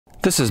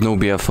This is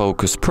NUBIA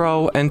Focus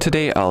Pro, and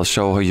today I'll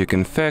show how you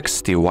can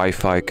fix the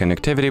Wi-Fi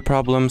connectivity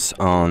problems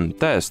on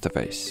this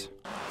device.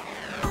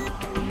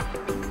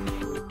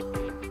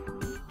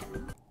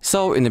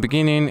 So in the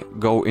beginning,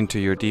 go into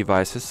your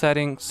device's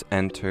settings,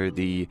 enter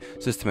the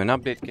System and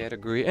Update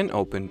category and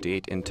open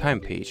Date and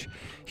Time page.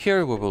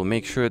 Here we will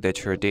make sure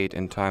that your date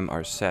and time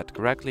are set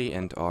correctly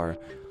and are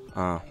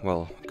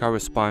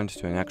correspond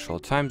to an actual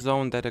time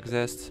zone that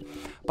exists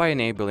by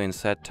enabling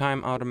Set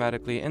Time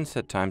Automatically and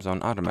Set Time Zone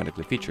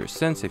Automatically features,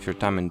 since if your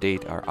time and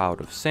date are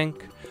out of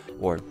sync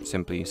or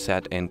simply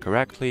set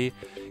incorrectly,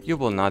 you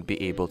will not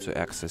be able to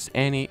access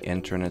any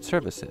internet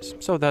services.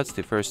 So that's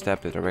the first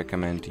step that I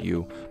recommend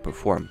you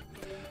perform.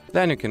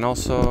 Then you can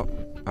also,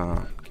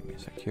 give me a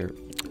sec here.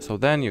 So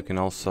then you can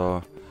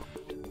also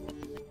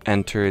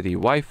enter the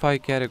Wi-Fi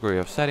category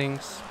of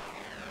settings.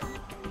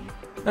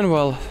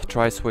 And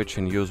try switch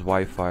and use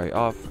Wi-Fi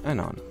off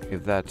and on.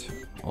 If that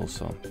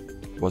also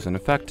wasn't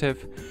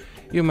effective,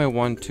 you may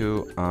want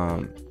to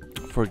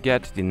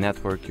forget the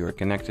network you are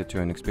connected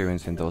to and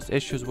experiencing those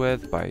issues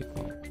with by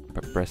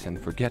pressing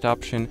Forget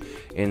option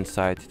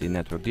inside the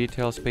network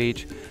details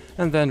page,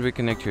 and then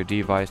reconnect your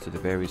device to the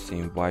very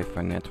same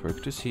Wi-Fi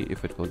network to see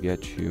if it will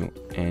get you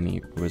any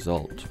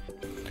result.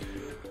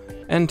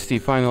 And the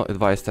final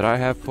advice that I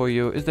have for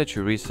you is that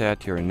you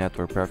reset your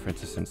network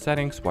preferences and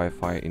settings,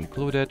 Wi-Fi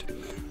included,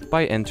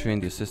 by entering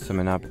the System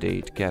and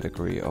Update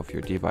category of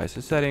your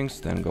device's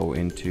settings, then go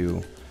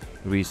into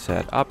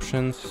Reset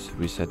Options,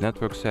 Reset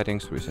Network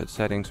Settings, Reset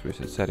Settings,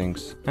 Reset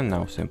Settings, and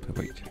now simply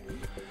wait.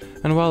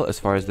 And as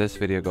far as this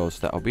video goes,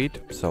 that'll be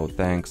it. So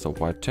thanks for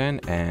watching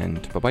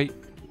and bye-bye.